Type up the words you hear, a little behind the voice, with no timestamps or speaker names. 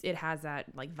it has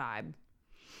that like vibe.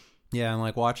 Yeah, and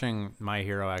like watching My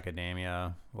Hero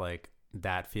Academia, like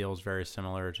that feels very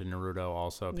similar to Naruto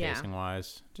also pacing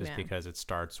wise, just because it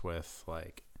starts with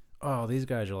like, oh, these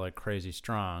guys are like crazy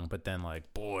strong, but then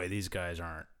like, boy, these guys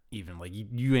aren't even like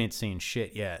you ain't seen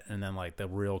shit yet, and then like the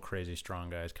real crazy strong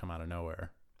guys come out of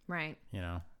nowhere. Right. You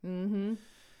know? Mm-hmm.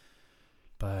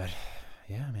 But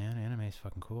yeah, man, anime's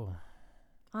fucking cool.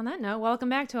 On that note, welcome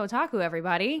back to Otaku,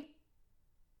 everybody.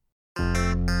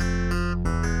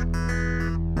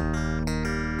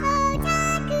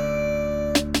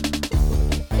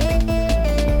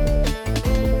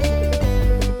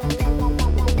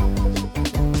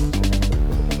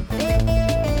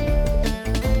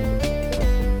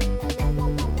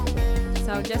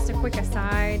 So just a quick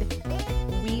aside,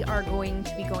 we are going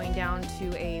to be going down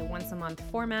to a once a month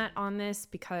format on this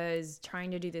because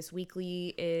trying to do this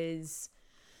weekly is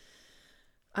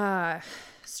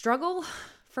struggle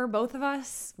for both of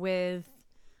us with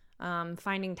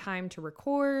finding time to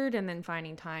record and then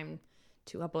finding time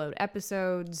to upload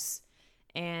episodes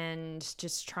and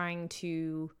just trying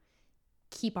to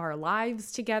keep our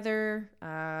lives together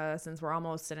since we're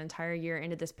almost an entire year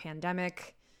into this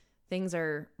pandemic. Things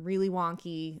are really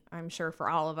wonky, I'm sure, for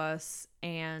all of us,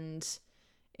 and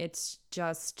it's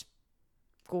just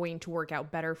going to work out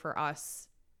better for us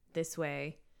this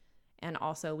way. And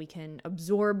also we can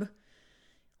absorb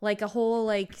like a whole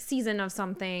like season of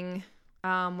something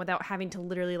without having to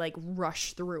literally like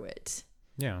rush through it.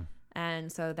 Yeah. And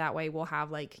so that way we'll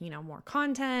have like, you know, more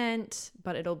content,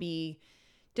 but it'll be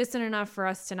distant enough for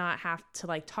us to not have to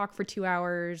like talk for 2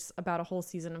 hours about a whole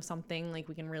season of something. Like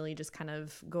we can really just kind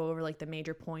of go over like the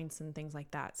major points and things like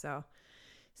that. So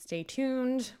stay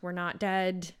tuned. We're not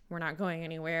dead. We're not going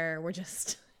anywhere. We're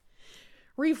just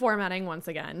reformatting once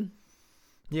again.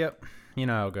 Yep. You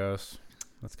know how it goes.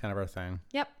 That's kind of our thing.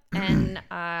 Yep. And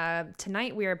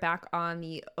tonight we are back on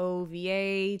the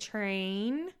OVA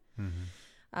train. Mm-hmm.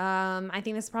 I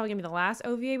think this is probably gonna be the last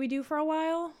OVA we do for a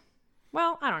while.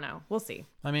 Well, I don't know. We'll see.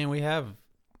 I mean, we have,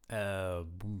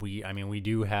 we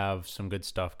do have some good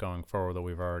stuff going forward that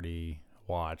we've already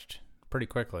watched pretty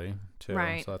quickly too.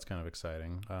 Right. So that's kind of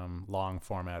exciting. Long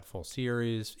format, full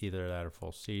series, either that or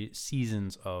full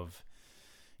seasons of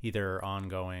either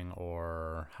ongoing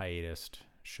or hiatus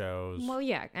shows. Well,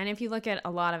 yeah. And if you look at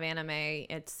a lot of anime,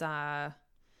 it's some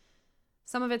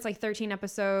of it's like 13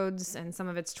 episodes and some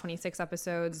of it's 26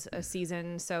 episodes a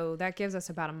season. So that gives us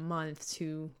about a month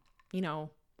to, you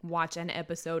know, watch an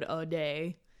episode a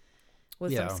day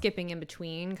with some skipping in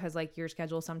between, because like your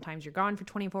schedule, sometimes you're gone for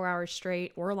 24 hours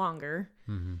straight or longer.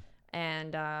 Mm-hmm.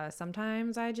 And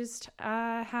sometimes I just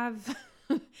have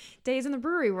days in the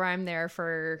brewery where I'm there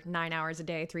for 9 hours a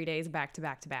day, 3 days back to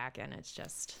back to back, and it's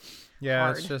just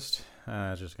hard. It's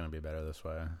just gonna be better this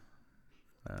way.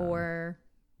 For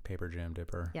Paper Jam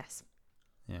Dipper. Yes.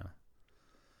 Yeah.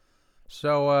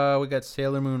 So we got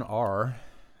Sailor Moon R,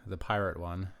 the pirate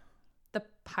one. The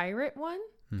pirate one?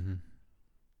 Mm-hmm.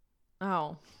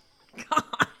 Oh, God.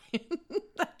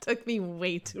 That took me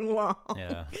way too long.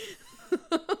 Yeah.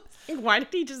 Why did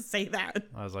he just say that?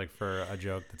 I was like, for a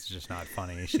joke that's just not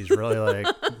funny. She's really like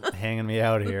hanging me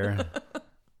out here.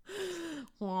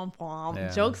 Womp womp.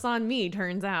 Yeah. Joke's on me,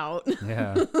 turns out.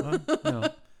 Yeah. Well, you know,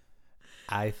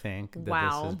 I think that Wow.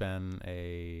 this has been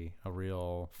a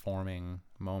real forming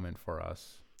moment for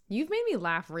us. You've made me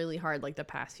laugh really hard like the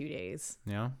past few days.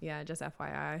 Yeah? Yeah, just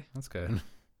FYI. That's good.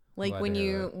 Like Glad when to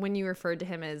hear you that. when you referred to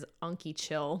him as Unky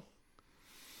Chill.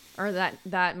 Or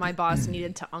that my boss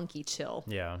needed to Unky Chill.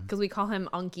 Yeah. Because we call him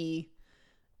Unky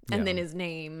and Yeah. then his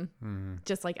name,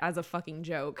 just like as a fucking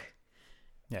joke.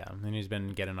 Yeah. And he's been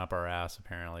getting up our ass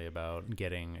apparently about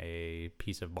getting a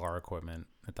piece of bar equipment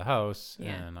at the house.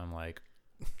 Yeah. And I'm like,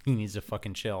 he needs to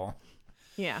fucking chill.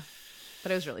 Yeah.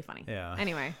 But it was really funny. Yeah.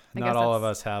 Anyway. I Not guess all of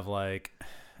that's us have like,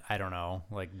 I don't know,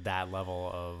 like that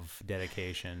level of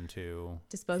dedication to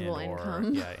disposable and/or-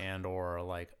 income. Yeah. And or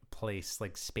like place,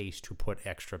 like space to put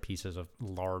extra pieces of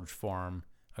large form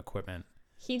equipment.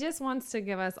 He just wants to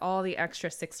give us all the extra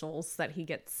sixels that he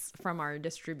gets from our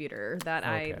distributor that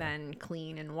I Okay. then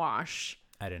clean and wash.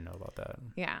 I didn't know about that.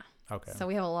 Yeah. Okay. So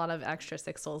we have a lot of extra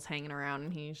sixels hanging around,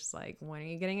 and he's just like, when are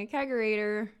you getting a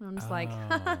kegerator? And I'm just like,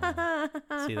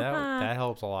 Oh. See, that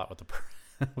helps a lot with the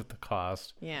with the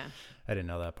cost. yeah. I didn't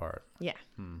know that part. Yeah.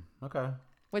 Okay.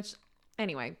 Which,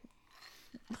 anyway,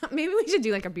 maybe we should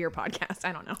do like a beer podcast.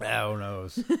 I don't know. Who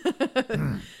knows?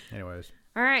 Anyways.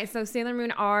 All right. So Sailor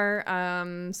Moon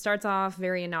R starts off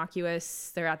very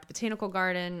innocuous. They're at the botanical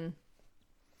garden.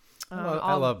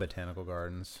 I love botanical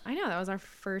gardens. I know, that was our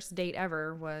first date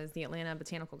ever, was the Atlanta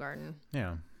Botanical Garden.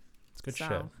 Yeah. It's good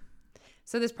shit.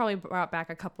 So this probably brought back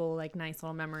a couple like nice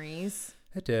little memories.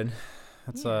 It did.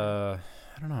 That's I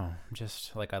don't know.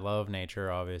 Just like I love nature,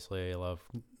 obviously. I love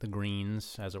the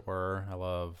greens, as it were. I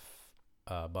love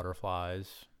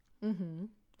butterflies. Mm-hmm.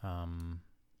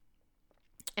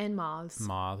 And moths.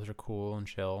 Moths are cool and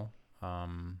chill.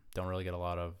 Don't really get a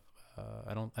lot of.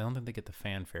 I don't think they get the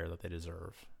fanfare that they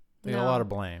deserve. They get a lot of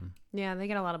blame. Yeah, they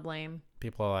get a lot of blame.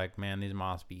 People are like, man, these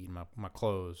moths be eating my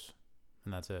clothes,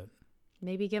 and that's it.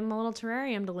 Maybe give them a little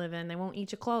terrarium to live in. They won't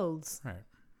eat your clothes. Right.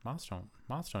 Moths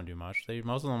don't do much.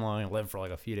 Most of them only live for like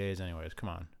a few days anyways. Come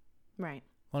on. Right.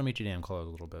 Let them eat your damn clothes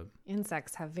a little bit.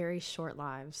 Insects have very short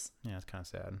lives. Yeah, it's kind of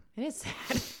sad. It is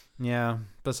sad. Yeah,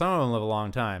 but some of them live a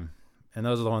long time. And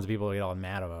those are the ones people get all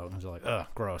mad about. They're like, ugh,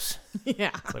 gross.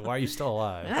 Yeah. It's like, why are you still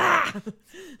alive?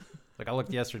 Like, I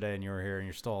looked yesterday and you were here and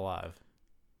you're still alive.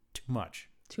 Too much.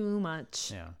 Too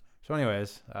much. Yeah. So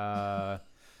anyways, they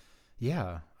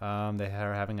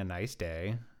are having a nice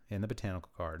day in the botanical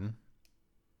garden.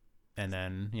 And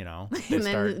then,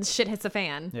 then shit hits the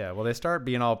fan. Yeah, well, they start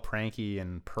being all pranky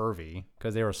and pervy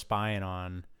because they were spying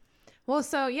on. Well,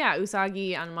 so yeah,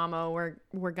 Usagi and Mamo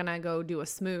were gonna go do a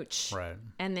smooch. Right.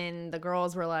 And then the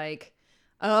girls were like,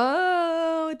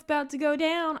 oh, it's about to go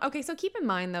down. Okay, so keep in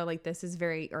mind though, like this is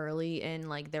very early in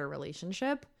like their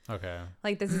relationship. Okay.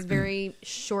 Like this is very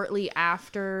shortly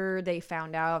after they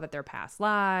found out that their past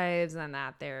lives and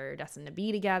that they're destined to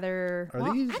be together.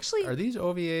 Are these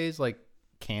OVAs like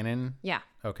canon? Yeah.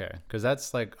 Okay, because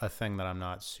that's like a thing that I'm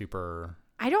not super.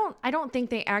 I don't think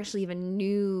they actually even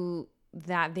knew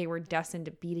that they were destined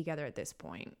to be together at this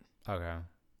point. Okay.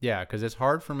 Yeah, because it's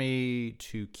hard for me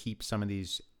to keep some of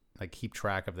these, like keep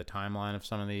track of the timeline of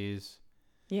some of these.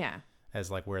 Yeah. As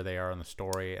like where they are in the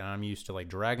story. And I'm used to like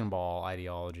Dragon Ball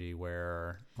ideology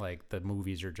where like the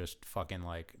movies are just fucking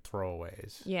like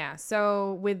throwaways. Yeah.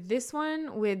 So with this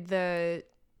one, with the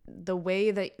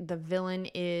way that the villain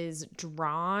is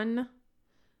drawn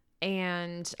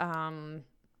and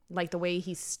like the way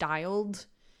he's styled,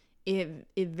 it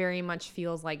very much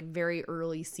feels like very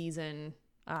early season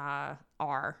R.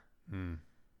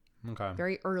 Okay.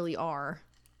 Very early R.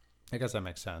 I guess that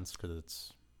makes sense because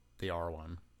it's the R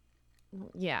one.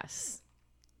 Yes.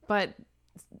 But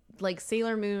like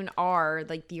Sailor Moon R,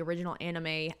 like the original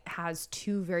anime, has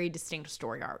two very distinct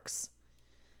story arcs,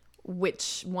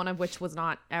 one of which was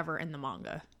not ever in the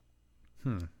manga.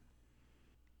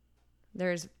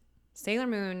 There's Sailor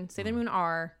Moon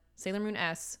R, Sailor Moon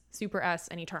S, Super S,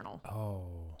 and Eternal.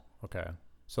 Oh, okay.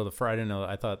 So I didn't know.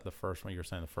 I thought the first one, you were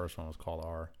saying the first one was called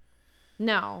R.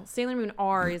 No, Sailor Moon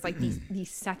R is like the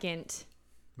second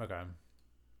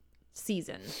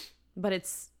season. But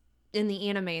it's in the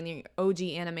anime, in the OG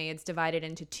anime, it's divided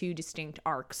into two distinct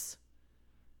arcs.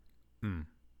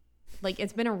 Like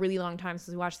it's been a really long time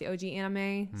since we watched the OG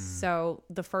anime. So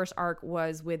the first arc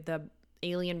was with the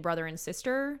alien brother and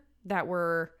sister that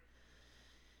were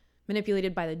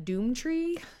manipulated by the Doom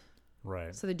Tree.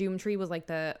 Right. So the Doom Tree was like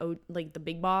the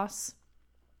big boss,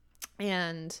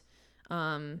 and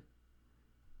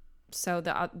so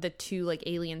the two like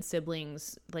alien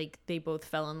siblings, like they both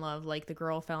fell in love. Like the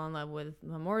girl fell in love with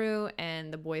Mamoru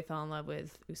and the boy fell in love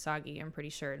with Usagi, I'm pretty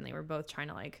sure, and they were both trying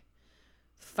to like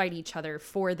fight each other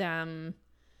for them.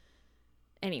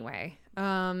 Anyway,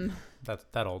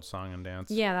 that old song and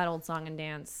dance. Yeah, that old song and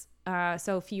dance.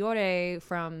 So Fiore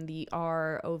from the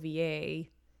ROVA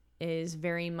is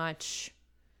very much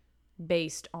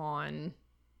based on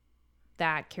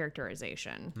that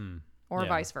characterization, or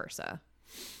vice versa.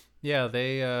 Yeah,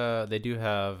 they do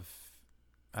have,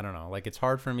 I don't know, like it's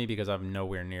hard for me because I'm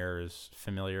nowhere near as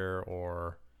familiar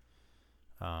or,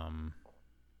 I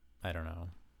don't know,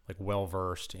 like well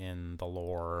versed in the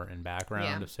lore and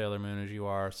background of Sailor Moon as you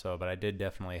are. So, but I did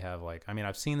definitely have like, I mean,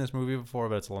 I've seen this movie before,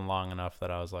 but it's long enough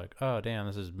that I was like, oh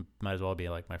damn, might as well be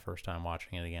like my first time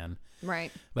watching it again.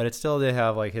 Right. But it still did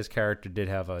have like his character did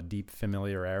have a deep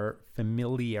familiarity.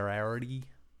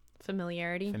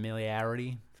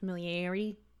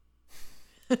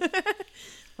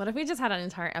 What if we just had an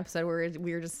entire episode where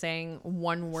we were just saying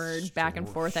one word back and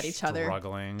forth at each other,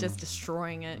 just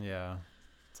destroying it? Yeah,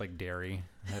 it's like dairy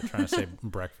trying to say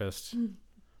breakfast.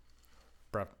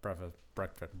 Breakfast.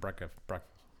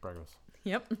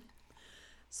 Yep.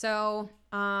 So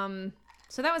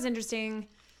that was interesting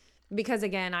because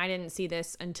again, I didn't see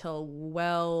this until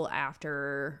well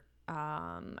after.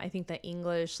 I think the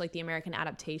English, like the American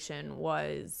adaptation,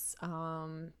 was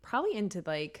probably into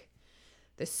like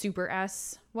the Super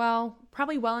S. Well,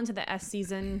 probably well into the S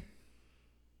season,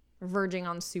 verging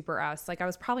on Super S. Like I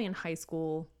was probably in high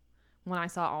school when I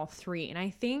saw all three, and I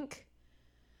think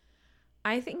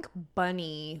I think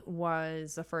Bunny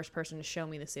was the first person to show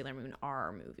me the Sailor Moon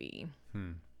R movie.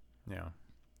 Yeah.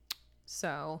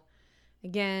 So,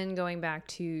 again, going back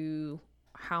to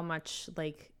how much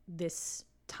like this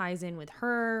ties in with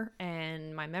her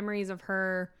and my memories of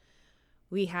her,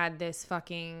 we had this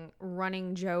fucking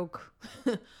running joke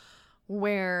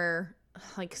where,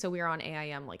 like, so we were on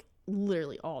AIM like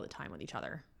literally all the time with each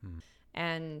other.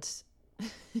 And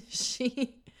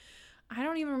I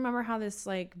don't even remember how this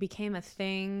like became a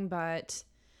thing, but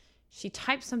she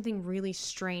typed something really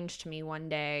strange to me one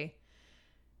day.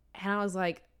 And I was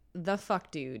like, the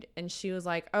fuck, dude? And she was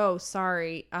like, oh,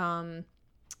 sorry.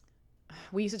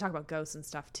 We used to talk about ghosts and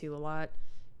stuff too a lot.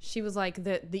 She was like,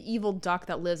 the evil duck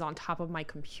that lives on top of my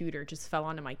computer just fell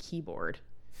onto my keyboard.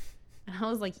 And I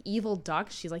was like, evil duck?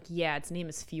 She's like, yeah, its name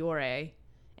is Fiore,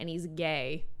 and he's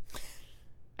gay.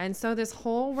 And so this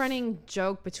whole running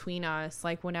joke between us,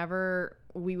 like whenever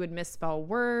we would misspell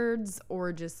words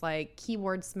or just like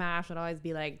keyboard smash, would always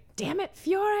be like, damn it,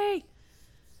 Fiore.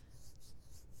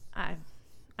 I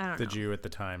don't know. Did you at the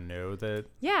time know that?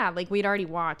 Yeah, like we'd already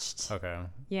watched. Okay.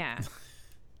 Yeah.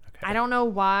 Okay. I don't know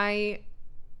why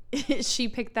she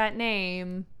picked that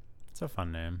name. It's a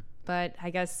fun name. But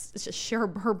I guess sure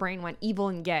her brain went evil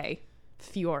and gay.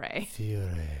 Fiore.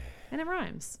 Fiore. And it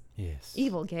rhymes. Yes.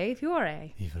 Evil gay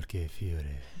Fiore. Evil gay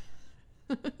Fiore.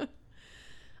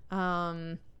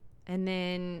 And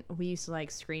then we used to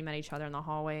like scream at each other in the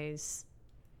hallways.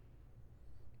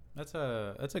 That's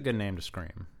a good name to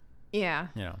scream. Yeah.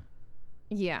 You know.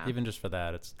 Yeah. Even just for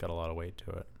that, it's got a lot of weight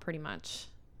to it. Pretty much.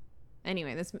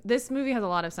 Anyway, this movie has a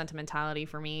lot of sentimentality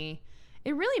for me.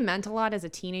 It really meant a lot as a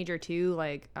teenager too,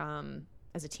 like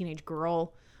as a teenage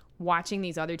girl, watching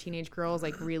these other teenage girls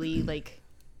like really like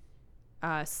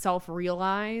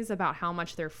self-realize about how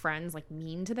much their friends like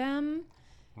mean to them.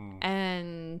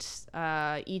 And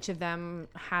each of them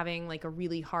having like a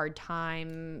really hard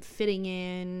time fitting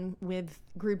in with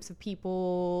groups of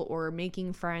people or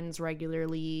making friends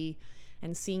regularly,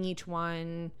 and seeing each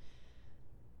one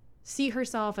see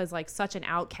herself as like such an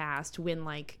outcast when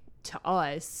like to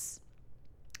us,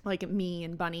 like me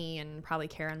and Bunny and probably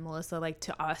Kara and Melissa, like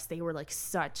to us they were like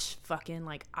such fucking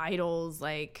like idols.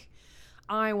 Like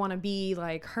I want to be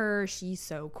like her, she's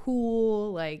so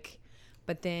cool. Like,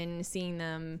 but then seeing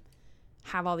them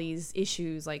have all these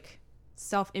issues, like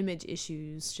self-image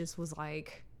issues, just was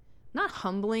like not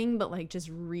humbling, but like just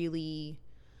really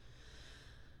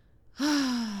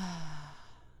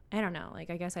I don't know, like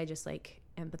I guess I just like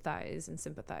empathize and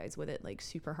sympathize with it like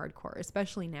super hardcore,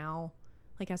 especially now,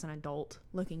 like as an adult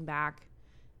looking back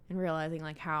and realizing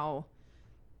like how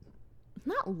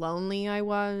not lonely I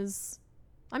was.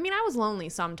 I mean, I was lonely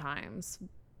sometimes,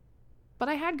 but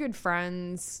I had good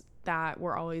friends that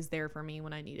were always there for me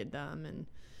when I needed them. And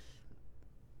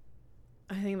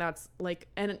I think that's like,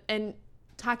 and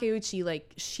Takeuchi,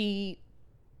 like she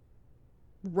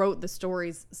wrote the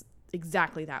stories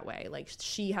exactly that way. Like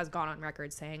she has gone on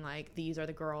record saying like, these are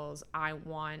the girls I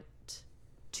want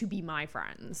to be my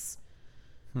friends.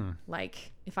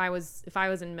 Like if I was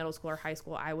in middle school or high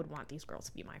school, I would want these girls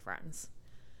to be my friends.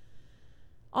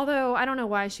 Although I don't know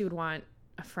why she would want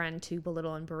a friend to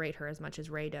belittle and berate her as much as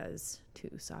Rei does to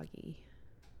Usagi.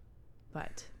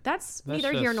 But that's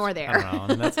neither here nor there. I don't know. I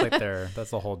mean, that's like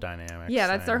that's the whole dynamic. Yeah,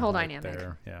 that's their whole like dynamic.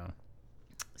 Yeah.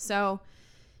 So,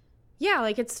 yeah,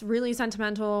 like it's really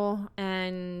sentimental,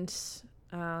 and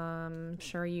I'm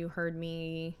sure you heard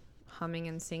me humming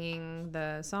and singing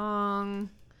the song.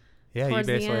 Yeah, you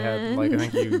basically had like, I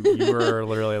think you were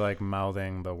literally like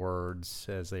mouthing the words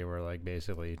as they were like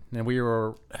basically, and we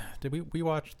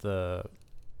watched the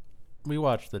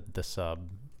sub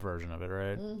version of it,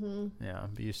 right? Mm-hmm. Yeah,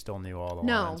 but you still knew all the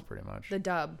lines pretty much. The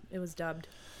dub. It was dubbed.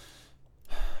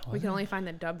 We can only find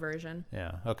the dub version.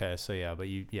 Yeah. Okay. So yeah, but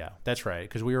that's right.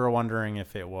 Because we were wondering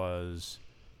if it was.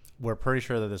 We're pretty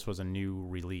sure that this was a new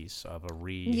release of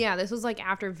a Yeah, this was like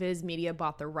after Viz Media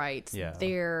bought the rights. Yeah.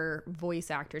 Their voice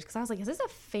actors. Because I was like, is this a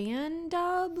fan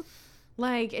dub?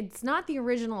 Like, it's not the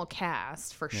original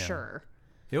cast for sure.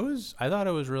 I thought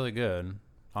it was really good,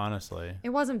 honestly. It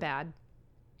wasn't bad.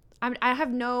 I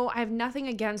have nothing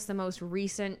against the most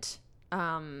recent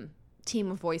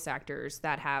team of voice actors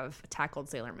that have tackled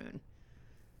Sailor Moon.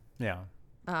 Yeah.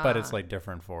 But it's like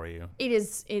different for you.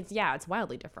 It's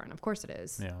wildly different. Of course it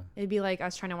is. Yeah. It'd be like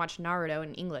us trying to watch Naruto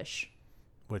in English.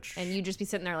 And you'd just be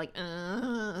sitting there like,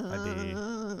 I'd be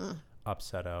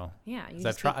upsetto. Yeah.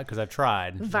 Because I've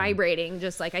tried. Vibrating,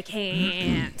 just like, I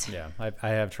can't. Yeah. I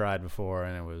have tried before,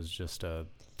 and it was just a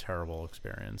terrible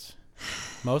experience.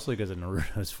 Mostly because of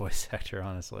Naruto's voice actor,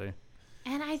 honestly.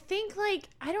 And I think, like,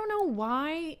 I don't know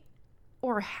why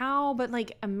or how, but,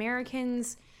 like,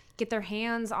 Americans get their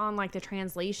hands on like the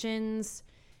translations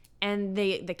and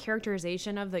the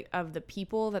characterization of the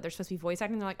people that they're supposed to be voice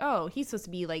acting. They're like, oh, he's supposed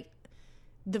to be like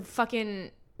the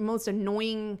fucking most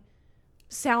annoying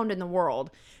sound in the world,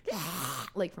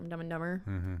 like from Dumb and Dumber,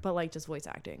 but like just voice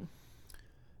acting.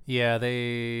 Yeah,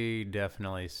 they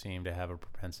definitely seem to have a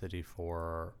propensity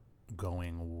for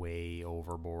going way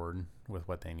overboard with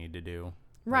what they need to do.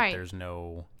 Right.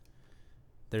 Like,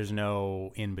 there's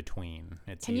no in between.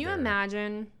 It's Can you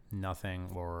imagine nothing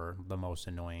or the most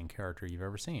annoying character you've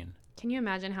ever seen? Can you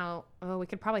imagine how, we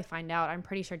could probably find out. I'm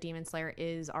pretty sure Demon Slayer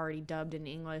is already dubbed in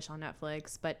English on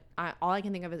Netflix, but all I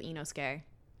can think of is Inosuke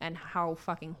and how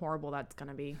fucking horrible that's going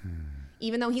to be.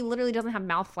 Even though he literally doesn't have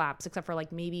mouth flaps except for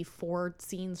like maybe 4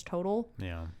 scenes total.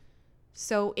 Yeah.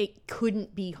 So it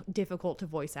couldn't be difficult to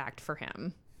voice act for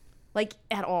him. Like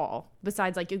at all.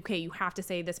 Besides like, okay, you have to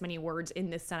say this many words in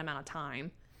this set amount of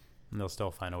time. And they'll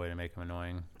still find a way to make him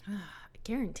annoying.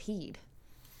 Guaranteed.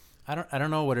 I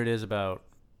don't know what it is about,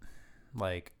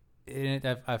 like,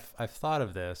 I've thought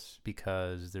of this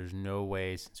because there's no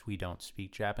way, since we don't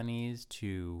speak Japanese,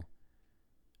 to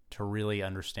really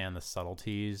understand the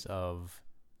subtleties of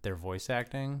their voice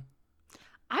acting.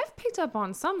 I've picked up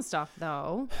on some stuff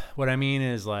though. What I mean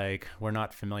is, like, we're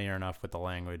not familiar enough with the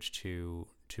language to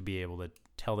be able to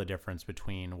tell the difference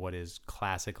between what is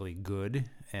classically good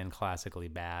and classically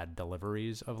bad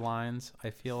deliveries of lines,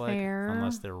 I feel like. Fair.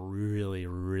 Unless they're really,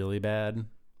 really bad.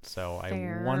 So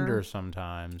Fair. I wonder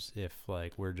sometimes if,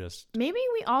 like, we're just... Maybe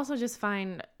we also just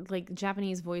find, like,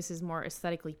 Japanese voices more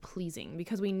aesthetically pleasing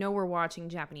because we know we're watching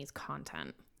Japanese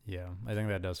content. Yeah, I think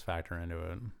that does factor into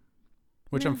it.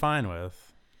 Which I'm fine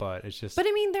with, but it's just... But,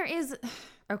 I mean, there is...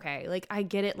 Okay, like, I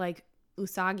get it, like,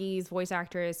 Usagi's voice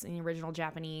actress in the original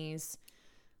Japanese...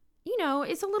 You know,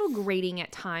 it's a little grating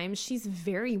at times. She's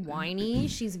very whiny.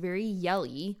 She's very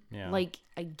yelly. Yeah. Like,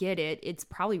 I get it. It's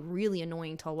probably really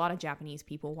annoying to a lot of Japanese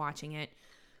people watching it.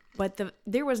 But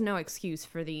there was no excuse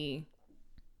for the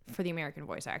American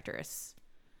voice actress.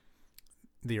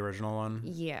 The original one?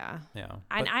 Yeah. Yeah.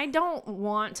 And I don't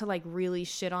want to, like, really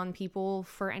shit on people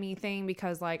for anything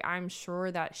because, like, I'm sure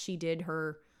that she did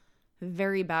her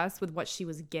very best with what she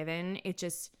was given. It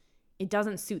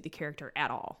doesn't suit the character at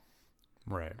all.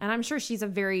 Right. And I'm sure she's a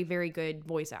very, very good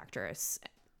voice actress.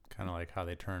 Kind of like how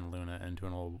they turned Luna into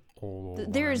an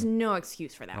old There is no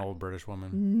excuse for that. An old British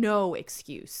woman. No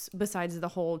excuse besides the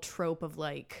whole trope of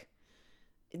like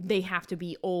they have to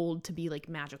be old to be like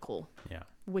magical. Yeah.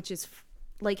 Which is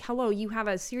like, hello, you have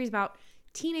a series about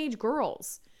teenage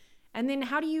girls. And then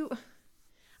how do you...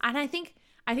 And I think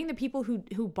the people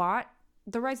who bought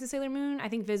The Rise of Sailor Moon, I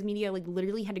think Viz Media like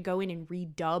literally had to go in and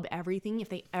redub everything if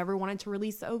they ever wanted to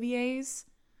release the OVAs.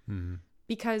 Mm-hmm.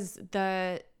 Because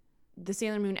the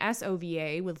Sailor Moon S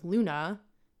OVA with Luna,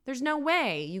 there's no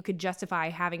way you could justify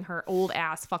having her old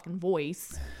ass fucking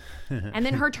voice and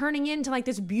then her turning into like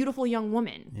this beautiful young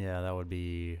woman. Yeah, that would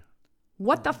be...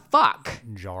 What the fuck?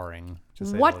 Jarring.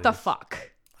 What the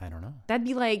fuck? I don't know. That'd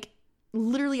be like,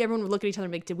 literally everyone would look at each other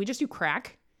and be like, did we just do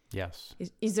crack? Yes.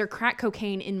 Is there crack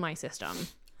cocaine in my system?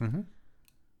 Mm-hmm.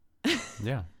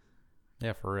 Yeah.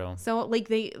 Yeah, for real. So,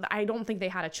 like, I don't think they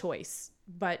had a choice.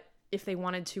 But if they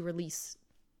wanted to release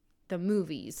the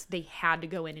movies, they had to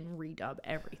go in and redub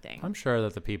everything. I'm sure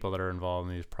that the people that are involved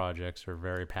in these projects are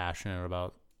very passionate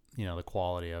about, you know, the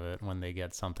quality of it when they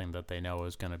get something that they know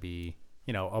is going to be,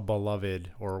 you know, a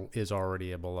beloved or is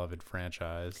already a beloved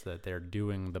franchise, that they're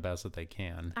doing the best that they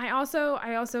can. I also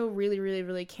really, really,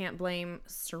 really can't blame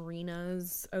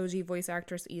Serena's OG voice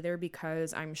actress either,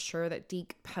 because I'm sure that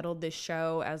Deke peddled this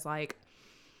show as like,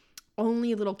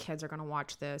 only little kids are going to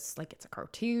watch this. Like, it's a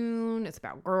cartoon. It's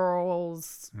about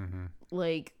girls. Mm-hmm.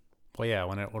 Like, well, yeah,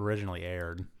 when it originally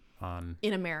aired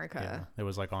in America, yeah, it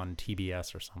was like on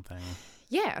TBS or something.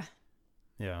 Yeah.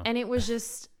 Yeah. And it was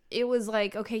just... It was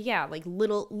like, okay, yeah, like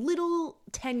little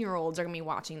 10-year-olds are going to be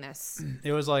watching this.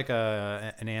 It was like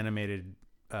an animated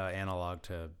analog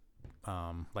to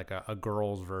like a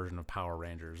girl's version of Power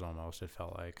Rangers almost, it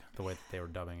felt like, the way that they were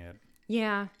dubbing it.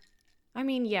 Yeah. I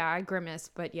mean, yeah, I grimace,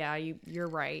 but yeah, you're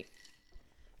right.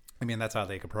 I mean, that's how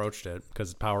they approached it,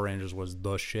 because Power Rangers was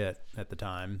the shit at the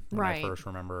time. When right. I first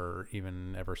remember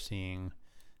even ever seeing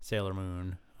Sailor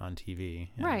Moon on TV.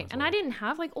 Right. And I didn't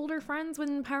have like older friends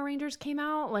when Power Rangers came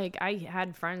out. Like, I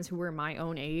had friends who were my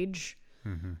own age.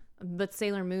 Mm-hmm. But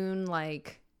Sailor Moon,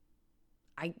 like,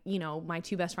 my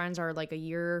 2 best friends are like a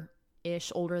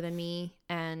year-ish older than me.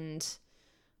 And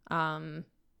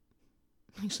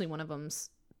actually one of them's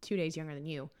 2 days younger than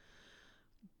you.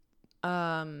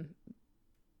 But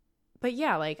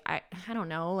yeah, like, I don't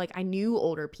know. Like, I knew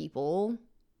older people,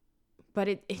 but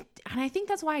it and I think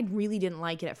that's why I really didn't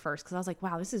like it at first, because I was like,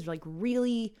 wow, this is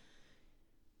really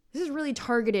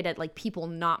targeted at like people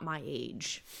not my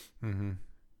age. Mm-hmm.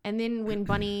 And then when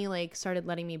Bunny like started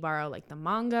letting me borrow like the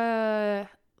manga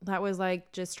that was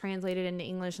like just translated into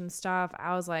English and stuff,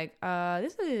 I was like,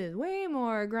 this is way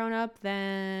more grown up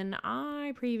than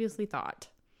I previously thought.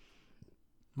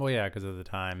 Well, yeah, because at the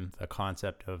time, the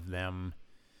concept of them,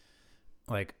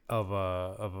 like of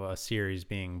a series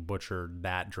being butchered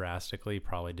that drastically,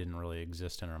 probably didn't really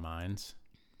exist in our minds.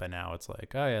 But now it's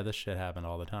like, oh yeah, this shit happened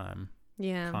all the time.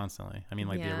 Yeah. Constantly. I mean,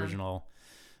 like the original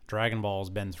Dragon Ball's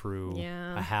been through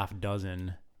a half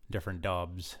dozen different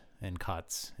dubs and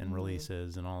cuts and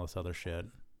releases and all this other shit.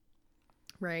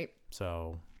 Right.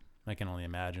 So I can only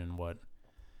imagine what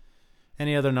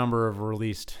any other number of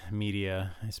released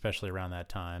media, especially around that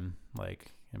time.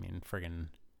 Like, I mean, friggin',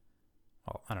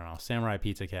 well, I don't know, Samurai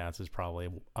Pizza Cats is probably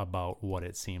about what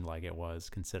it seemed like it was,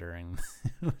 considering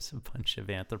it was a bunch of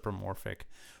anthropomorphic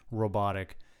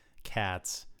robotic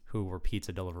cats who were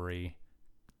pizza delivery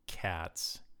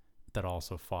cats that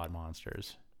also fought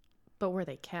monsters. But were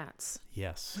they cats?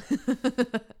 Yes.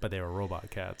 But they were robot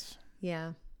cats.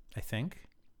 Yeah. I think.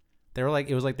 They were like,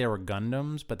 it was like they were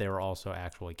Gundams, but they were also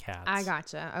actually cats. I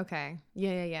gotcha. Okay.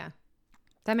 Yeah.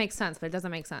 That makes sense, but it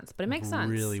doesn't make sense. But it makes sense.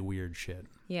 Really weird shit.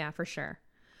 Yeah, for sure.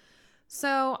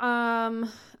 So,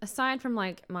 aside from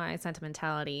like my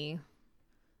sentimentality,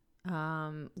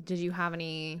 did you have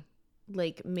any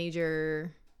like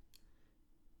major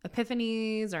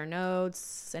epiphanies or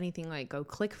notes? Anything like go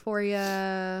click for you?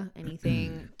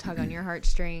 Anything tug on your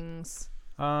heartstrings?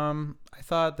 I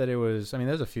thought that it was, I mean,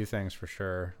 there's a few things for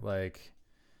sure. Like,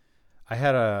 I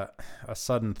had a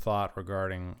sudden thought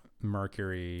regarding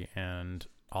Mercury and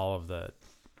all of the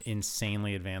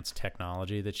insanely advanced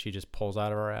technology that she just pulls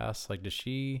out of her ass. Like, does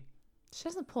she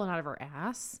doesn't pull it out of her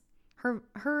ass.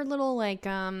 Her little like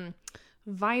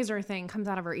visor thing comes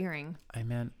out of her earring. I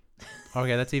meant,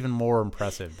 okay, that's even more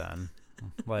impressive then.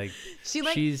 Like, she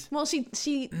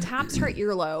taps her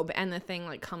earlobe and the thing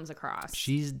like comes across.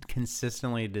 She's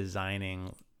consistently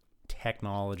designing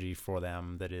technology for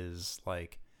them that is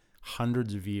like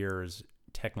hundreds of years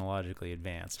technologically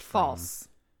advanced. False.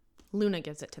 Luna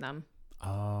gives it to them.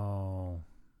 Oh.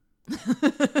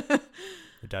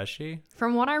 Does she?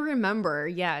 From what I remember,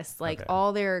 yes. Like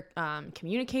all their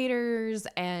communicators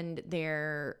and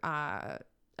their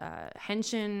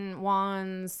henshin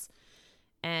wands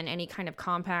and any kind of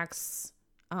compacts,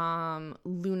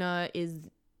 Luna is,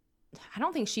 I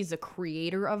don't think she's the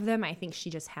creator of them. I think she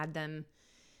just had them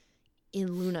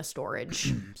in Luna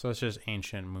storage. So it's just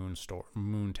ancient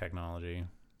moon technology.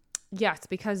 Yes,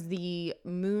 because the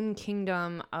Moon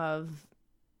Kingdom of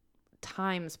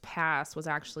times past was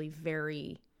actually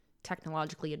very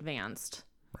technologically advanced.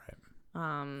 Right.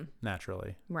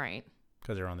 Naturally. Right.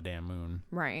 Because they're on the damn moon.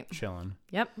 Right. Chilling.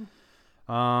 Yep.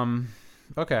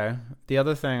 Okay. The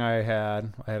other thing I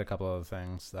had a couple other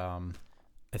things.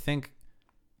 I think.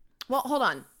 Well, hold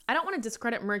on. I don't want to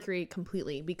discredit Mercury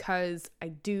completely, because I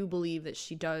do believe that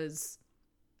she does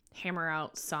hammer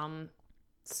out some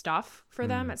stuff for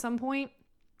them at some point,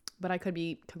 but I could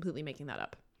be completely making that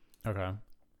up. Okay.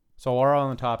 So while we're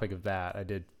on the topic of that, I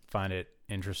did find it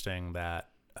interesting that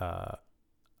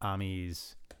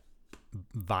Ami's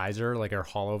visor, like her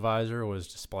hollow visor, was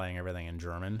displaying everything in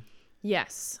German.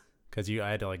 Yes. Because I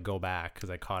had to like go back because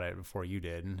I caught it before you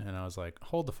did, and I was like,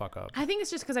 "Hold the fuck up." I think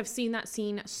it's just because I've seen that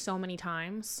scene so many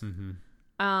times. Mm-hmm.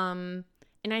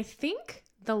 And I think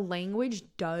the language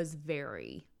does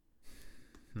vary.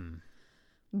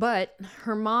 But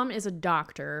her mom is a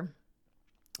doctor,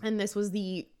 and this was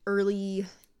the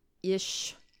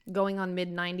early-ish, going on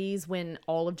mid-90s, when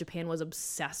all of Japan was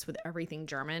obsessed with everything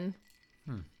German.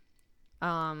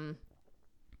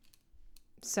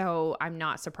 So I'm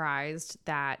not surprised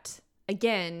that,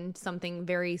 again, something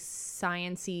very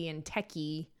science-y and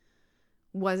techy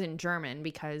was in German,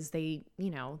 because they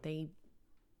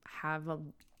have a...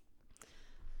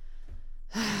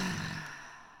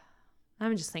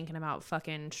 I'm just thinking about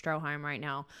fucking Stroheim right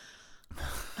now.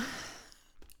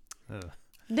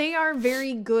 They are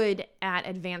very good at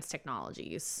advanced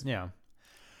technologies. Yeah.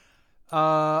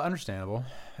 Understandable.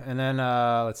 And then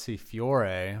let's see,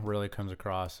 Fiore really comes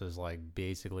across as like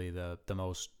basically the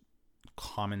most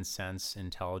common sense,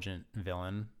 intelligent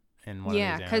villain in one of these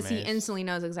animes. Yeah, because he instantly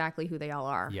knows exactly who they all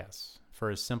are. Yes.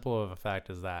 For as simple of a fact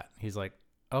as that. He's like,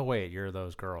 oh wait, you're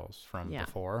those girls from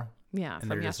before? Yeah, and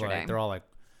from yesterday. Like, they're all like,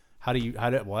 how did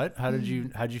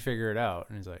you figure it out?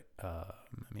 And he's like, I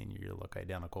mean, you look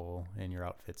identical in your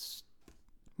outfits.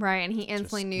 Right, and he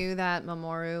instantly knew that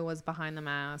Mamoru was behind the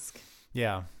mask.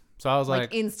 Yeah. So I was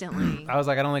like instantly. I was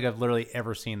like, I don't think I've literally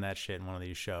ever seen that shit in one of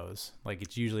these shows. Like,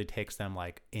 it usually takes them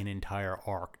like an entire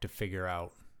arc to figure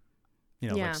out,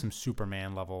 like some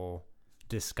Superman level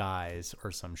disguise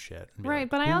or some shit. Right,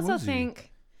 but I also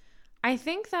think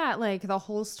that like the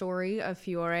whole story of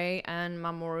Fiore and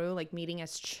Mamoru like meeting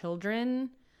as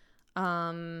children,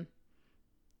 and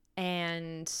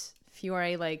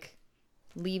Fiore like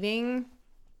leaving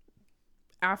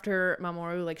after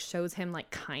Mamoru like shows him like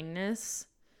kindness,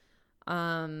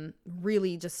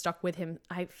 really just stuck with him.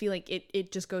 I feel like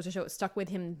it just goes to show it stuck with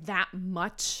him that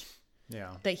much.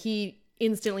 Yeah. That he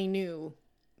instantly knew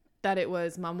that it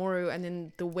was Mamoru, and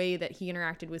then the way that he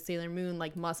interacted with Sailor Moon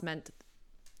like must meant,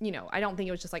 I don't think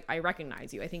it was just like, I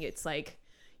recognize you. I think it's like,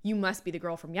 you must be the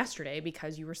girl from yesterday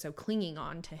because you were so clinging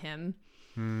on to him.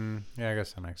 Yeah, I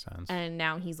guess that makes sense. And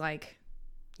now he's like,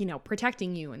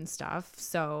 protecting you and stuff.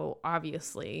 So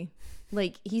obviously,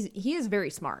 like he is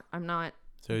very smart.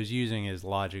 So he's using his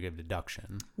logic of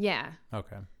deduction. Yeah.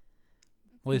 Okay. At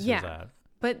least there's that.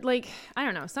 But like, I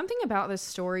don't know, something about this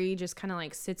story just kind of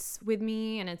like sits with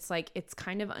me, and it's like, it's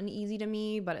kind of uneasy to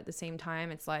me, but at the same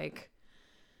time, it's like,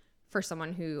 for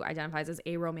someone who identifies as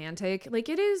aromantic, like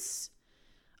it is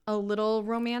a little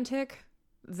romantic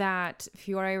that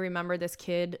Fiore remembered this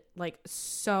kid like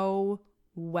so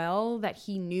well that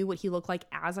he knew what he looked like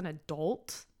as an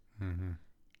adult. Mm-hmm.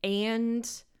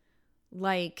 And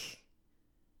like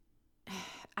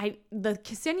the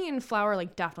Ksenian flower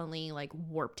like definitely like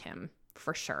warped him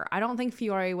for sure. I don't think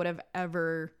Fiore would have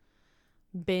ever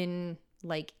been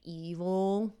like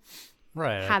evil,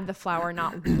 right, had the flower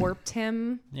not warped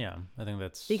him. Yeah, I think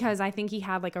that's because I think he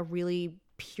had like a really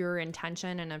pure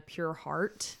intention and a pure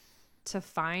heart to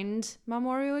find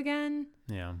Mamoru again.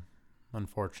 Yeah,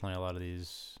 unfortunately, a lot of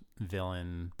these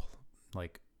villain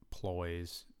like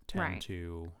ploys tend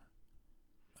to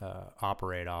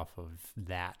operate off of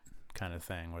that kind of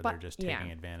thing, where they're just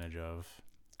taking advantage of.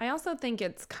 I also think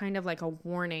it's kind of like a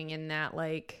warning in that,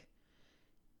 like,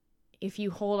 if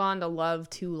you hold on to love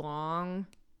too long,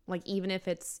 like even if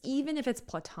it's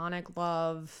platonic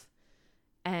love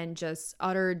and just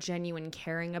utter genuine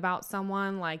caring about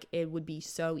someone, like it would be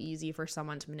so easy for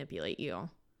someone to manipulate you.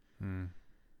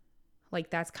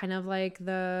 Like that's kind of like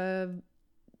the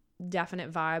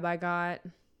definite vibe I got,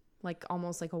 like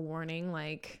almost like a warning,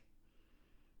 like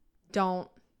don't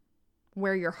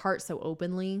wear your heart so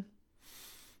openly.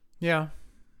 Yeah,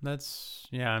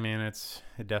 I mean, it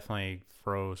definitely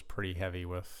throws pretty heavy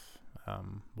with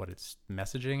what its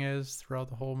messaging is throughout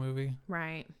the whole movie.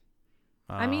 Right.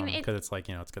 I mean, because it's like,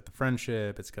 it's got the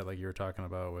friendship, it's got like you were talking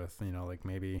about with, like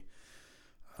maybe,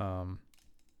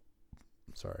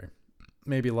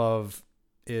 maybe love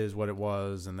is what it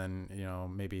was, and then,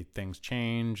 maybe things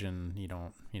change and you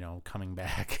don't, coming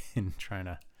back and trying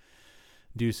to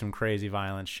do some crazy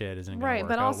violent shit isn't going to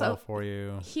work out well for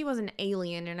you. He was an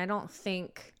alien, and I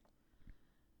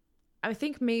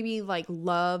think maybe like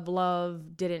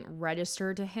love didn't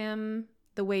register to him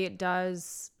the way it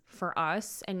does for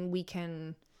us, and we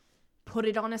can put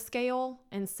it on a scale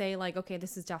and say like, okay,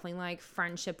 this is definitely like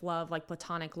friendship love, like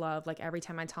platonic love, like every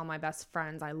time I tell my best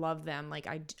friends I love them, like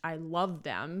I love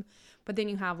them. But then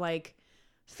you have like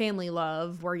family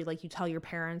love where you tell your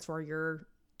parents or your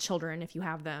children, if you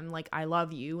have them, like I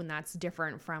love you, and that's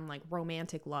different from like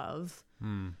romantic love.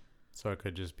 So it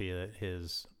could just be that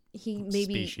he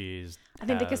maybe species I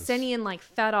think the Ksenian like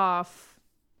fed off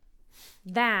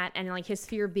that, and like his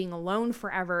fear of being alone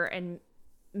forever, and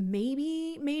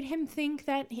maybe made him think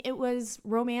that it was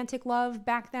romantic love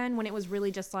back then, when it was really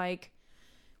just like,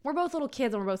 we're both little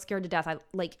kids and we're both scared to death. I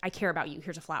care about you.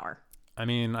 Here's a flower. I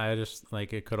mean, I just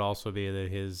like, it could also be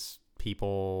that his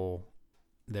people,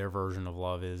 their version of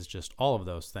love is just all of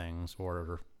those things,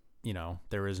 or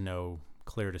there is no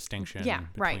clear distinction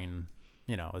between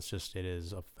it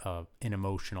is an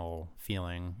emotional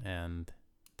feeling, and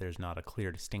there's not a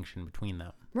clear distinction between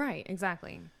them. Right,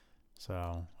 exactly.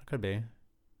 So it could be,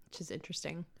 which is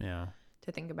interesting to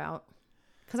think about,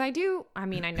 because I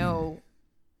know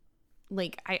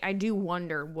like I do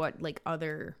wonder what like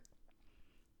other,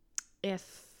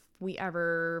 if we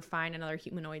ever find another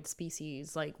humanoid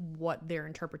species, like what their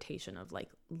interpretation of like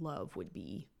love would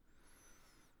be.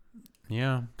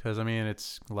 Yeah, because I mean,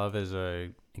 love is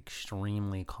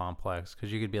extremely complex,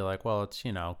 because you could be like, well, it's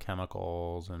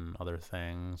chemicals and other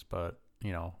things, but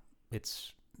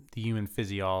it's the human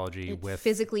physiology. It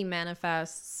physically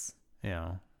manifests.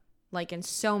 Yeah. Like in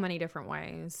so many different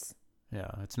ways.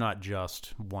 Yeah, it's not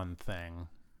just one thing.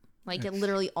 Like it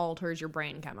literally alters your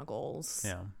brain chemicals.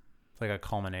 Yeah. It's like a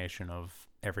culmination of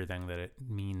everything that it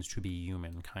means to be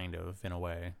human, kind of, in a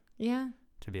way. Yeah.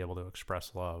 to be able to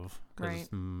express love. Because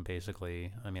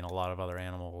basically, I mean, a lot of other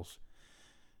animals,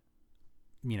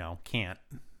 you know, can't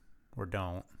or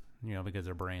don't, you know, because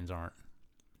their brains aren't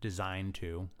designed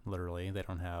to, literally. They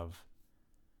don't have,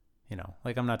 you know,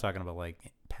 like, I'm not talking about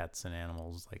like pets and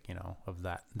animals, like, you know, of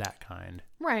that kind.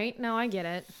 Right. No, I get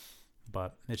it.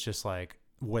 But it's just like,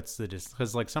 what's the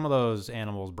because like some of those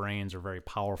animals' brains are very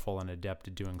powerful and adept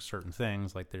at doing certain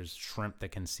things. Like there's shrimp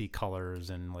that can see colors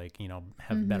and, like, you know,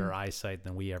 have better eyesight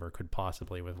than we ever could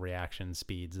possibly, with reaction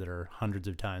speeds that are hundreds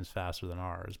of times faster than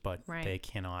ours, but they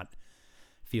cannot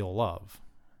feel love.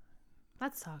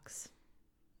 That sucks.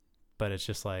 But it's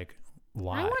just like,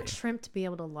 why? I want shrimp to be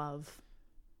able to love.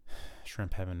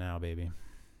 Shrimp heaven now, baby.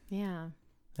 Yeah.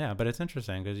 Yeah, but it's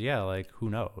interesting because, like, who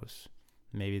knows?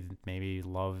 Maybe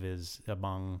love is,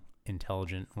 among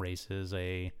intelligent races,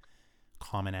 a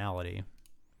commonality.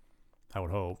 I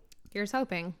would hope. Here's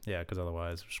hoping. Yeah, because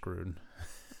otherwise we're screwed.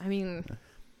 I mean,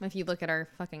 if you look at our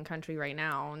fucking country right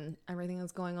now and everything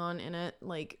that's going on in it,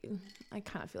 like, I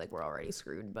kind of feel like we're already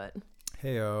screwed, but...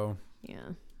 Heyo. Yeah.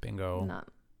 Bingo.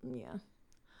 Yeah.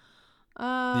 The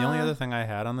only other thing I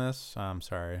had on this, I'm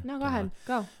sorry. No, go ahead.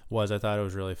 Go. Was I thought it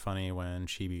was really funny when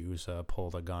Chibi Usa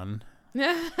pulled a gun.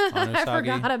 I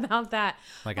forgot about that.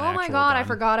 Like an oh my god, gun. I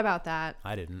forgot about that.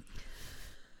 I didn't.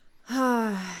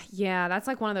 Yeah, that's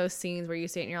like one of those scenes where you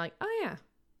see it and you're like, oh yeah,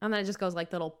 and then it just goes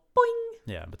like little boing.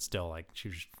 Yeah, but still, like, she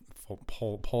just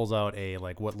pulls out a,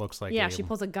 like, what looks like she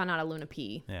pulls a gun out of Luna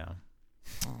P. Yeah.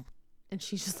 And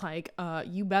she's just like,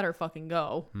 you better fucking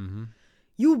go. Mm-hmm.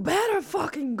 You better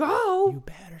fucking go. You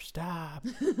better stop.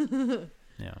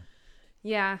 Yeah.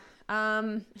 Yeah.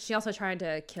 She also tried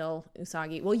to kill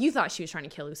Usagi. Well, you thought she was trying to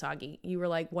kill Usagi. You were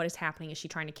like, what is happening? Is she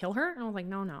trying to kill her? And I was like,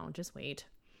 no, just wait.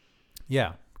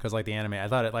 Yeah, because like the anime, I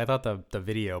thought the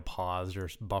video paused or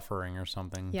buffering or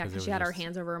something. Yeah, because she had her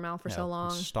hands over her mouth for so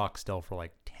long. Stock still for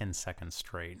like 10 seconds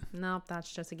straight. Nope,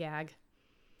 that's just a gag.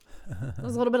 It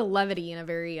was a little bit of levity in a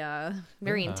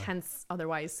very intense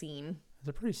otherwise scene. It's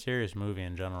a pretty serious movie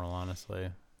in general, honestly.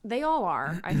 They all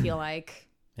are, I feel like.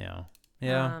 Yeah.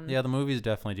 The movies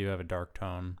definitely do have a dark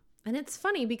tone. And it's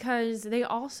funny because they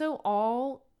also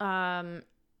all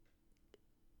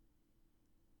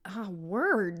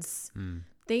words.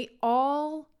 They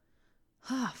all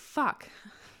fuck.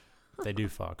 They do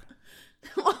fuck.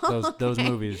 Those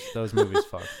movies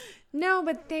fuck. No,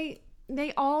 but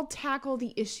they all tackle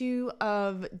the issue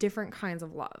of different kinds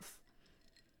of love.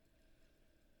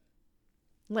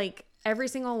 Like every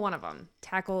single one of them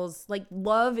tackles, like,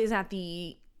 love is at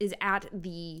the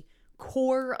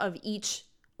core of each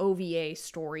OVA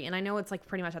story. And I know it's like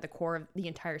pretty much at the core of the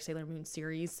entire Sailor Moon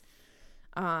series.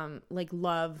 Like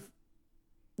love,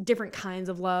 different kinds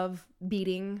of love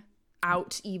beating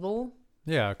out evil.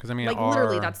 Yeah, because I mean, like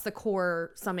literally that's the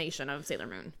core summation of Sailor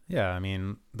Moon. Yeah, I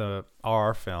mean,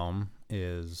 our film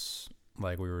is,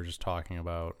 like we were just talking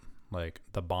about, like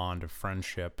the bond of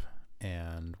friendship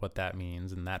and what that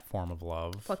means in that form of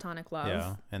love. Platonic love.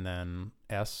 Yeah. And then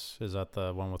S, is that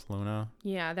the one with Luna?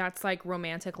 Yeah, that's like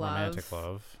romantic love. Romantic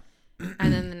love.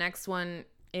 And then the next one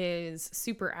is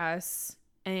Super S,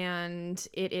 and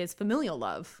it is familial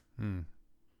love.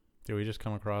 Did we just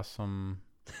come across some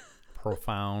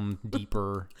profound,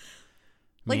 deeper...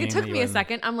 Like, it took me a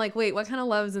second. I'm like, wait, what kind of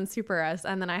love is in Super S?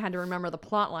 And then I had to remember the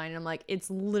plot line. And I'm like, it's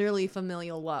literally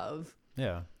familial love.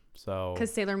 Yeah. So,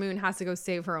 because Sailor Moon has to go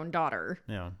save her own daughter.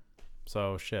 Yeah.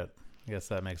 So shit. I guess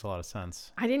that makes a lot of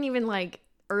sense. I didn't even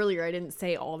earlier. I didn't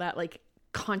say all that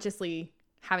consciously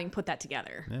having put that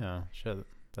together. Yeah. Shit.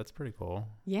 That's pretty cool.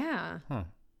 Yeah. Huh.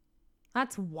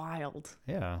 That's wild.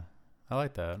 Yeah. I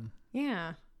like that.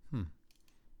 Yeah.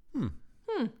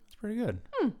 That's pretty good.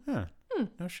 Yeah.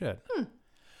 No shit.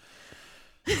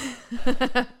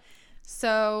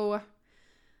 So,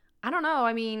 I don't know.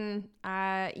 I mean,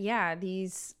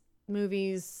 these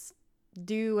movies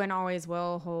do and always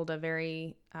will hold a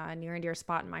very near and dear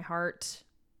spot in my heart.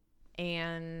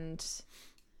 And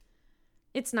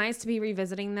it's nice to be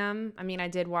revisiting them. I mean, I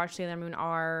did watch Sailor Moon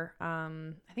R.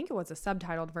 I think it was a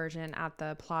subtitled version at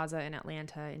the Plaza in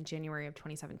Atlanta in January of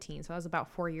 2017. So that was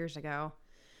about 4 years ago.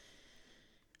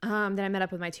 Then I met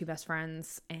up with my two best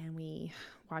friends and we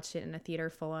watched it in a theater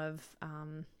full of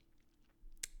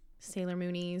Sailor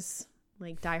Moonies,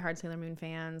 like diehard Sailor Moon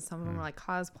fans. Some of them were like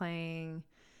cosplaying,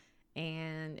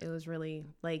 and it was really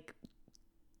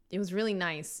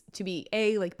nice to be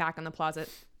back on the Plaza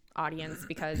audience,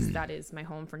 because that is my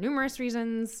home for numerous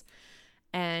reasons,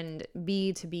 and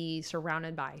B, to be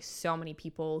surrounded by so many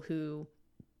people who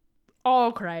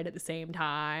all cried at the same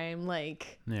time.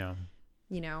 Like, yeah.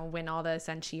 You know, when all the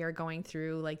Senshi are going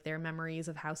through like their memories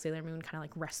of how Sailor Moon kind of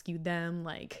like rescued them,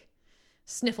 like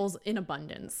sniffles in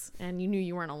abundance, and you knew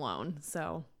you weren't alone.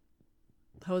 So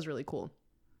that was really cool.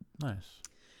 Nice.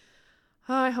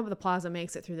 Oh, I hope the plaza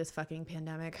makes it through this fucking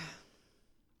pandemic.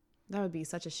 That would be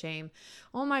such a shame.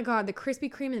 Oh my God, the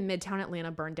Krispy Kreme in Midtown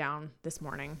Atlanta burned down this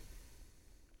morning.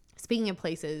 Speaking of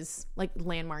places, like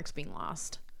landmarks being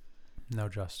lost. No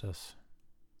justice.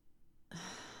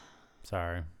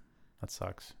 Sorry. That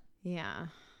sucks. Yeah.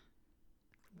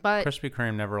 But Krispy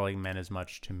Kreme never like meant as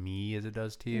much to me as it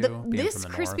does to you. This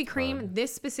Krispy Kreme,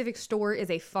 this specific store is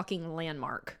a fucking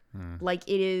landmark. Like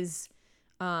it is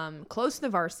close to the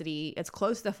Varsity. It's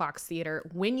close to the Fox Theater.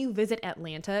 When you visit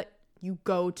Atlanta, you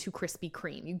go to Krispy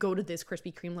Kreme. You go to this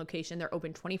Krispy Kreme location. They're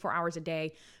open 24 hours a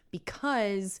day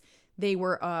because they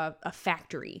were a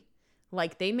factory.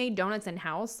 Like they made donuts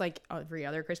in-house like every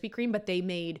other Krispy Kreme, but they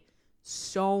made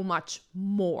so much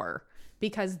more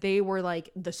because they were like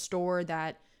the store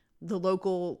that the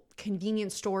local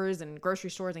convenience stores and grocery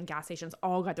stores and gas stations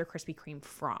all got their Krispy Kreme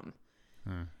from.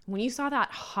 When you saw that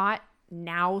hot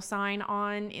now sign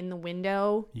on in the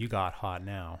window. You got hot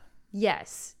now.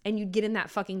 Yes. And you'd get in that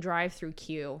fucking drive-through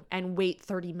queue and wait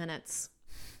 30 minutes.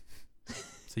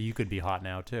 So you could be hot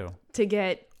now too. To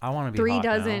get I want to be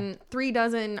three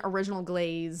dozen original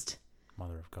glazed.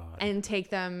 Mother of God. And take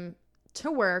them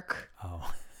to work.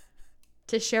 Oh.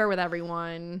 To share with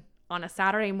everyone on a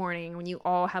Saturday morning when you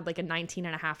all had like a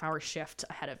 19-and-a-half-hour shift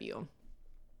ahead of you.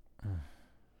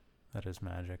 That is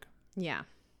magic. Yeah.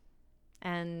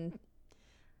 And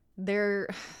there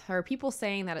are people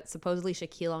saying that it's supposedly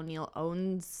Shaquille O'Neal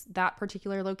owns that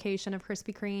particular location of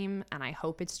Krispy Kreme, and I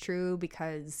hope it's true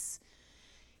because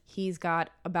he's got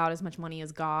about as much money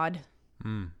as God.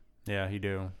 Yeah, he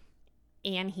do.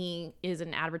 And he is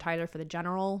an advertiser for the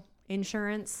General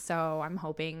Insurance, so I'm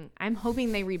hoping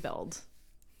they rebuild.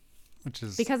 Which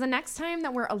is because the next time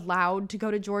that we're allowed to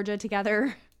go to Georgia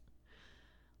together,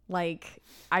 like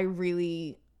I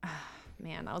really,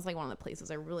 man, that was like one of the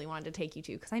places I really wanted to take you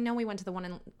to because I know we went to the one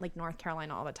in like North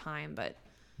Carolina all the time, but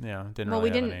yeah, we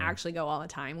didn't actually go all the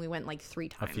time. We went like 3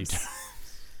 times. A few times.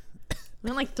 We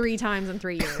went like 3 times in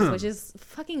 3 years, which is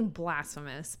fucking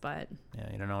blasphemous, but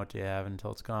yeah, you don't know what you have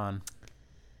until it's gone.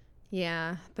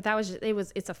 Yeah, but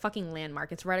it's a fucking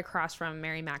landmark. It's right across from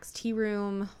Mary Mac's Tea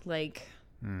Room. Like,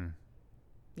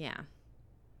 yeah.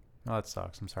 Oh, that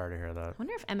sucks. I'm sorry to hear that. I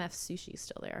wonder if MF Sushi's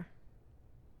still there.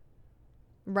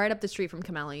 Right up the street from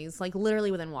Camelli's, like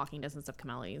literally within walking distance of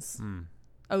Camelli's.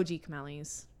 OG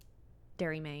Camelli's.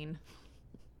 Dairy Maine.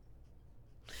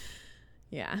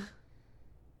 Yeah.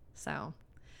 So,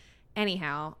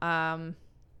 anyhow,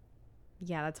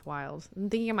 yeah, that's wild. I'm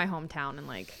thinking of my hometown and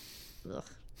like, ugh.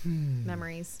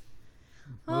 Memories.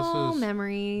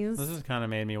 Memories. This has kind of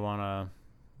made me want to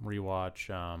rewatch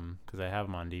because I have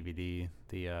them on DVD.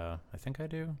 I think I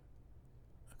do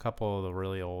a couple of the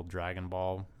really old Dragon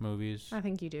Ball movies. I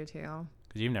think you do too.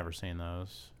 Because you've never seen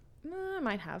those. I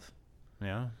might have.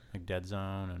 Yeah, like Dead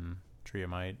Zone and Tree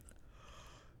of Might.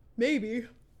 Maybe.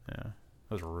 Yeah,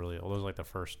 those were really old. Those were like the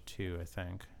first 2, I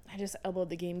think. I just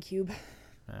elbowed the GameCube.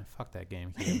 Fuck that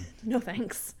GameCube. No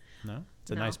thanks. No, it's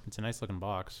a nice looking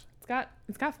box.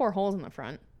 It's got 4 holes in the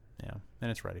front. Yeah, and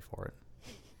it's ready for it.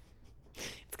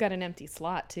 It's got an empty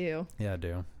slot too. Yeah, I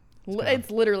do.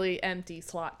 It's literally empty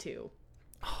slot 2.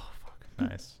 Oh fuck!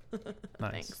 Nice,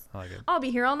 nice. Thanks. I like it. I'll be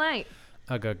here all night.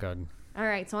 Good. All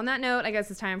right. So on that note, I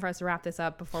guess it's time for us to wrap this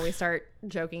up before we start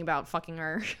joking about fucking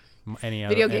our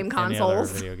video game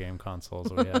consoles. Video game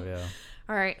consoles we have. Yeah.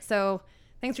 All right. So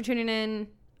thanks for tuning in.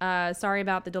 Sorry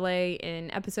about the delay in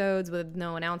episodes with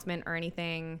no announcement or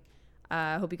anything.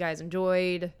 Hope you guys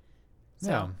enjoyed.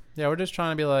 So. Yeah, we're just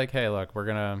trying to be like, hey, look, we're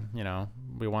gonna,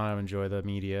 we want to enjoy the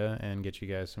media and get you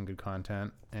guys some good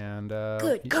content. And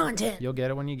content. You'll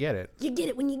get it when you get it. You get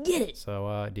it when you get it.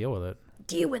 So deal with it.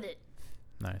 Deal with it.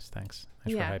 Nice, thanks for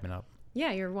hyping up.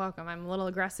 Yeah, you're welcome. I'm a little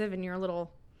aggressive and you're a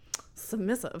little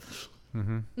submissive. We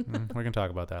can talk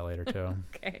about that later too.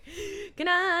 Okay. Good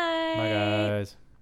night. Bye, guys.